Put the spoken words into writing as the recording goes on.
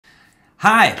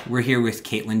Hi, we're here with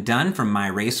Caitlin Dunne from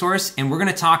MyRacehorse, and we're going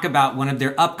to talk about one of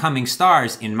their upcoming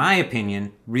stars, in my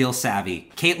opinion, Real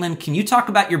Savvy. Caitlin, can you talk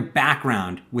about your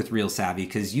background with Real Savvy?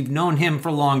 Because you've known him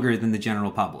for longer than the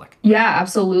general public. Yeah,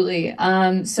 absolutely.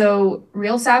 So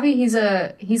Real Savvy, he's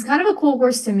kind of a cool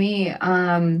horse to me.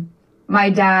 My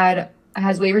dad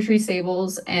has Waver Tree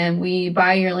Stables, and we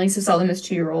buy yearlings to sell them as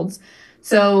 2-year-olds.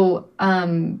 So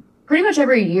pretty much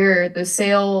every year,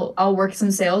 I'll work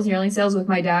some sales, yearling sales with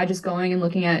my dad, just going and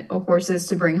looking at horses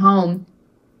to bring home.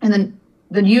 And then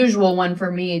the usual one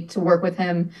for me to work with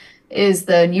him is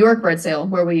the New York bred sale,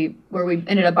 where we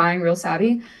ended up buying Real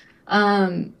Savvy.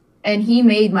 And he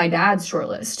made my dad's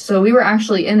shortlist. So we were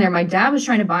actually in there. My dad was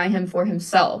trying to buy him for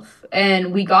himself,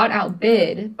 and we got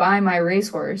outbid by my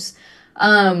racehorse,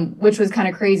 which was kind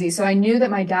of crazy. So I knew that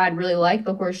my dad really liked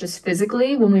the horse just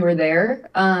physically when we were there.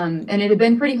 And it had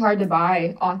been pretty hard to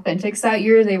buy authentics that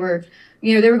year. They were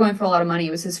going for a lot of money.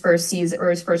 It was his first season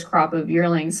or his first crop of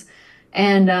yearlings.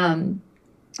 And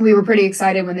we were pretty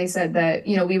excited when they said that,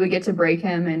 we would get to break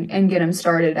him and get him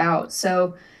started out.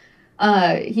 So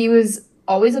he was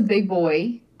always a big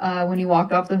boy. When he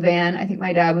walked off the van, I think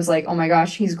my dad was like, "Oh my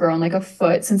gosh, he's grown like a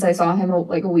foot since I saw him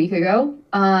like a week ago."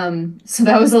 So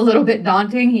that was a little bit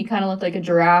daunting. He kind of looked like a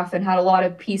giraffe and had a lot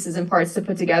of pieces and parts to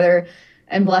put together.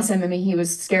 And bless him, I mean, he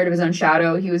was scared of his own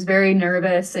shadow. He was very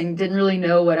nervous and didn't really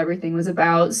know what everything was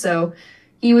about. So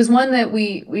he was one that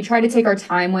we tried to take our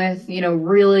time with,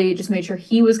 really just made sure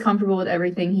he was comfortable with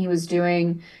everything he was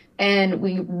doing. And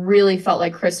we really felt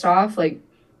like Christoph, like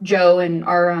Joe and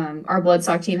our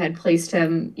bloodstock team had placed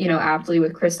him, aptly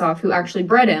with Christoph, who actually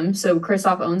bred him. So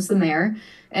Christoph owns the mare,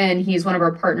 and he's one of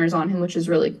our partners on him, which is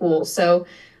really cool. So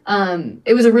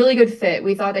it was a really good fit.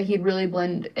 We thought that he'd really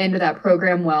blend into that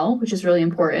program well, which is really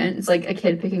important. It's like a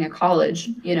kid picking a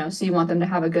college, so you want them to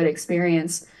have a good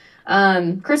experience.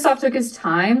 Christoph took his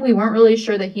time. We weren't really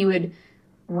sure that he would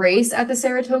race at the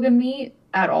Saratoga meet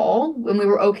at all, and we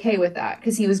were okay with that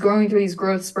because he was going through these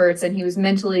growth spurts and he was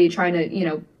mentally trying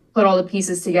to, put all the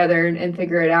pieces together and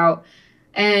figure it out.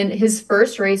 And his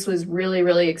first race was really,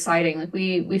 really exciting. Like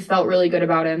we felt really good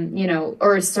about him,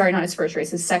 or sorry, not his first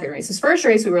race, his second race. His first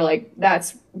race, we were like,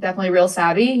 that's definitely Real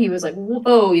Savvy. He was like,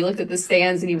 whoa, he looked at the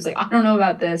stands and he was like, I don't know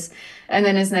about this. And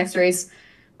then his next race,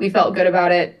 we felt good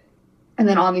about it. And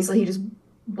then obviously he just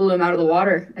blew him out of the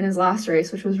water in his last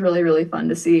race, which was really, really fun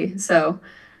to see. So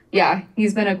yeah,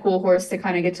 he's been a cool horse to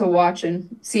kind of get to watch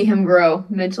and see him grow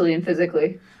mentally and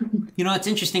physically. You know, what's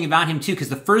interesting about him, too, because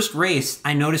the first race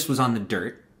I noticed was on the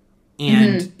dirt,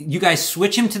 and Mm-hmm. you guys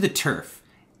switch him to the turf.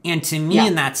 And to me, Yeah,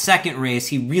 in that second race,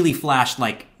 he really flashed,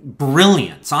 like,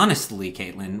 brilliance, honestly,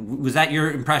 Caitlin. Was that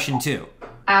your impression, too?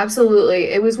 absolutely.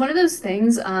 It was one of those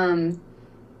things.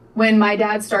 When my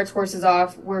dad starts horses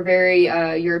off, we're very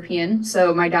European.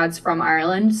 So my dad's from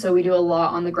Ireland, so we do a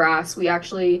lot on the grass. We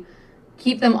actually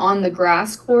keep them on the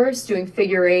grass course doing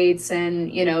figure eights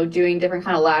and doing different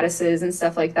kind of lattices and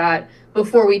stuff like that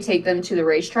before we take them to the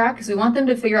racetrack because we want them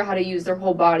to figure out how to use their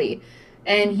whole body.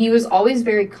 And he was always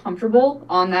very comfortable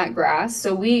on that grass,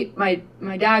 so my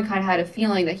dad kind of had a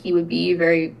feeling that he would be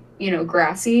very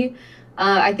grassy.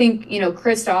 I think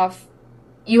Christoph,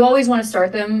 you always want to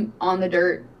start them on the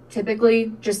dirt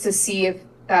typically just to see if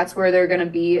that's where they're going to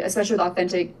be, especially with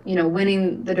authentic,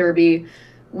 winning the Derby,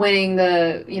 winning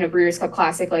the, Breeders' Cup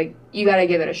Classic. Like, you got to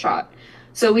give it a shot.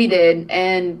 So we did,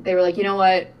 and they were like, you know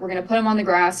what, we're going to put him on the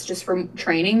grass just for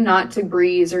training, not to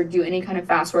breeze or do any kind of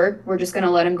fast work. We're just going to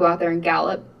let him go out there and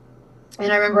gallop.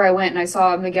 And I remember I went and I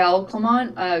saw Miguel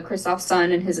Clement, Christoph's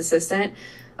son, and his assistant.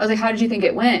 I was like, how did you think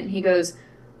it went? He goes,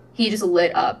 he just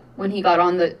lit up when he got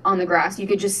on the grass. You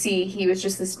could just see he was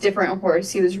just this different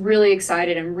horse. He was really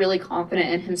excited and really confident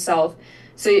in himself.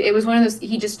 So it was one of those,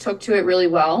 he just took to it really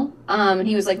well. And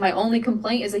he was like, my only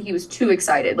complaint is that he was too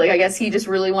excited. Like, I guess he just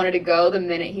really wanted to go the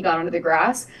minute he got onto the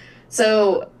grass.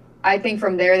 So I think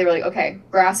from there, they were like, okay,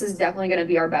 grass is definitely going to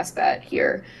be our best bet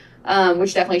here,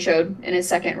 which definitely showed in his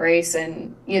second race.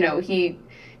 And,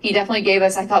 he definitely gave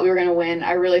us, I thought we were going to win.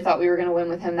 I really thought we were going to win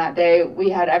with him that day. We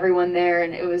had everyone there,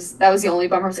 and that was the only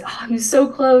bummer. I was like, oh, he was so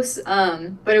close.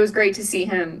 But it was great to see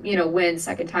him, win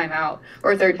second time out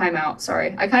or third time out.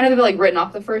 Sorry. I kind of like written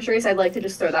off the first race. I'd like to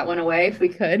just throw that one away if we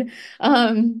could.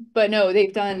 But no,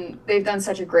 they've done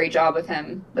such a great job with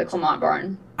him, the Clement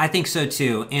barn. I think so,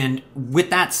 too. And with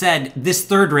that said, this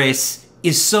third race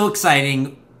is so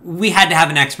exciting. We had to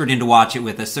have an expert in to watch it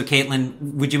with us. So, Caitlin,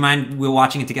 would you mind we're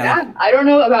watching it together? Yeah, I don't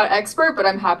know about expert, but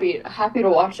I'm happy to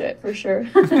watch it for sure.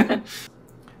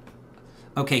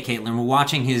 Okay, Caitlin, we're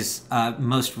watching his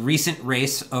most recent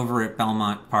race over at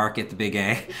Belmont Park at the Big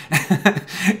A.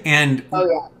 And Oh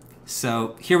yeah.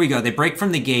 So here we go. They break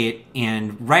from the gate,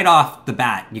 and right off the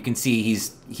bat, you can see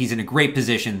he's in a great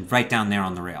position right down there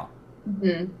on the rail.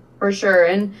 For sure.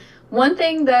 And one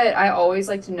thing that I always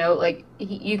like to note, like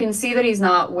you can see that he's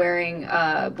not wearing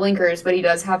blinkers, but he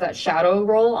does have that shadow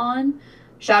roll on.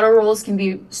 Shadow rolls can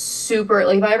be super,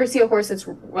 like if I ever see a horse that's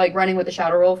like running with a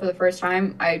shadow roll for the first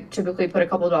time, I typically put a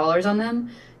couple dollars on them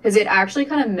because it actually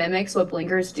kind of mimics what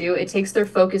blinkers do. It takes their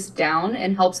focus down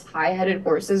and helps high-headed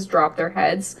horses drop their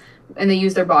heads and they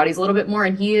use their bodies a little bit more.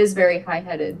 And he is very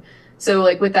high-headed. So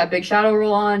like with that big shadow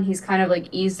roll on, he's kind of like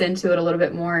eased into it a little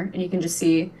bit more, and you can just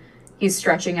see he's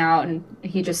stretching out, and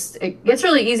it gets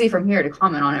really easy from here to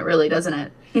comment on it, really, doesn't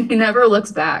it? He never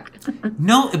looks back.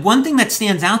 No, one thing that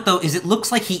stands out though is it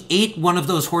looks like he ate one of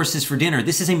those horses for dinner.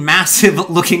 This is a massive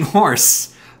looking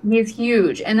horse. He's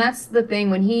huge, and that's the thing.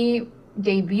 When he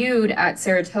debuted at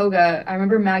Saratoga, I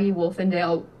remember Maggie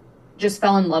Wolfendale just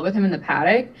fell in love with him in the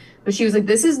paddock, but she was like,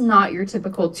 this is not your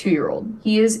typical 2-year-old.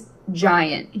 He is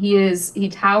giant. He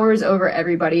towers over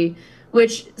everybody,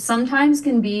 which sometimes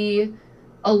can be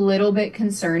a little bit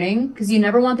concerning because you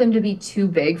never want them to be too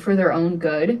big for their own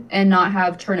good and not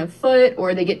have turn of foot,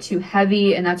 or they get too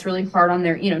heavy and that's really hard on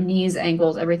their, knees,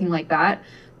 ankles, everything like that.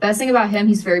 Best thing about him,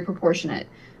 he's very proportionate.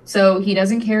 So he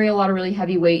doesn't carry a lot of really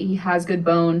heavy weight. He has good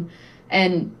bone,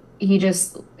 and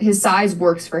his size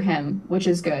works for him, which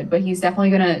is good, but he's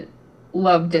definitely going to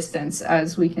love distance,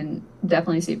 as we can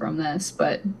definitely see from this.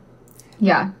 But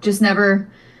yeah, just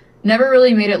never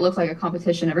really made it look like a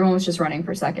competition. Everyone was just running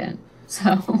for second.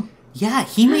 So yeah,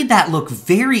 he made that look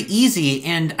very easy.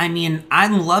 And I mean,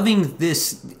 I'm loving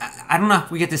this. I don't know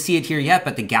if we get to see it here yet,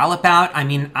 but the gallop out, I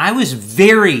mean, I was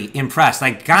very impressed.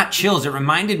 I got chills. It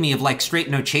reminded me of like Straight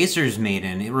No Chasers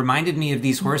Maiden. It reminded me of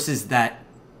these horses that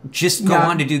just go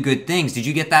on to do good things. Did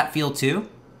you get that feel too?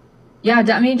 Yeah,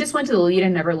 I mean, he just went to the lead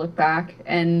and never looked back.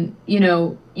 And, you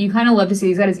kind of love to see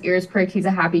he's got his ears pricked. He's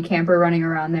a happy camper running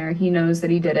around there. He knows that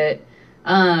he did it,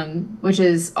 which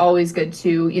is always good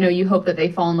too. You hope that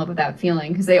they fall in love with that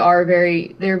feeling because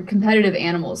they're competitive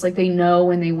animals. Like they know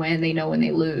when they win, they know when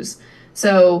they lose.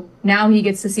 So now he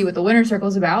gets to see what the winner circle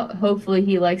is about. Hopefully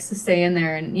he likes to stay in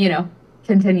there and,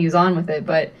 continues on with it.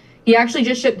 But he actually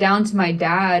just shipped down to my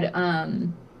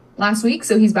dad, last week,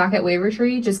 so he's back at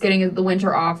Wavertree, just getting the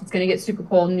winter off. It's going to get super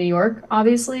cold in New York,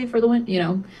 obviously, for the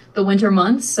winter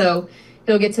months. So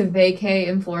he'll get to vacay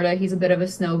in Florida. He's a bit of a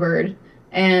snowbird,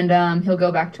 and he'll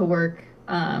go back to work,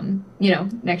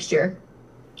 next year,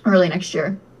 early next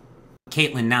year.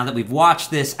 Caitlin, now that we've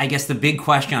watched this, I guess the big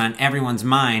question on everyone's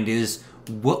mind is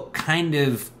what kind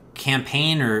of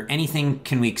campaign or anything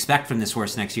can we expect from this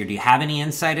horse next year? Do you have any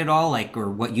insight at all, or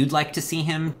what you'd like to see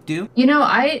him do?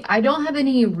 I don't have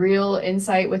any real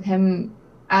insight with him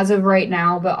as of right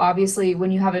now, but obviously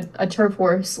when you have a turf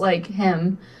horse like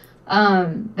him,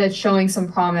 that's showing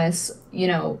some promise,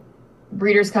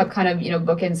 Breeders' Cup kind of,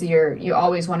 bookends the year. You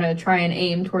always want to try and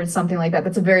aim towards something like that.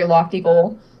 That's a very lofty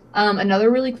goal.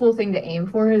 Another really cool thing to aim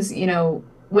for is,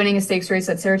 winning a stakes race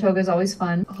at Saratoga is always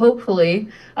fun. Hopefully,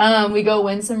 we go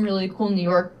win some really cool New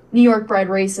York bred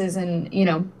races and,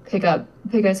 pick up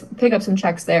some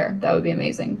checks there. That would be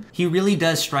amazing. He really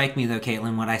does strike me though,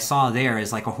 Caitlin. What I saw there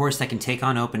is like a horse that can take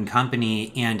on open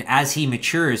company, and as he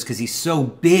matures, because he's so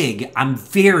big, I'm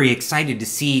very excited to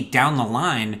see down the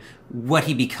line what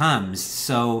he becomes.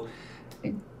 So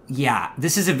yeah,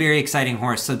 this is a very exciting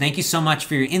horse. So thank you so much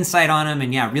for your insight on him,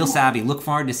 and yeah, real savvy. Look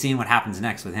forward to seeing what happens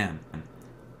next with him.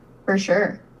 For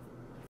sure.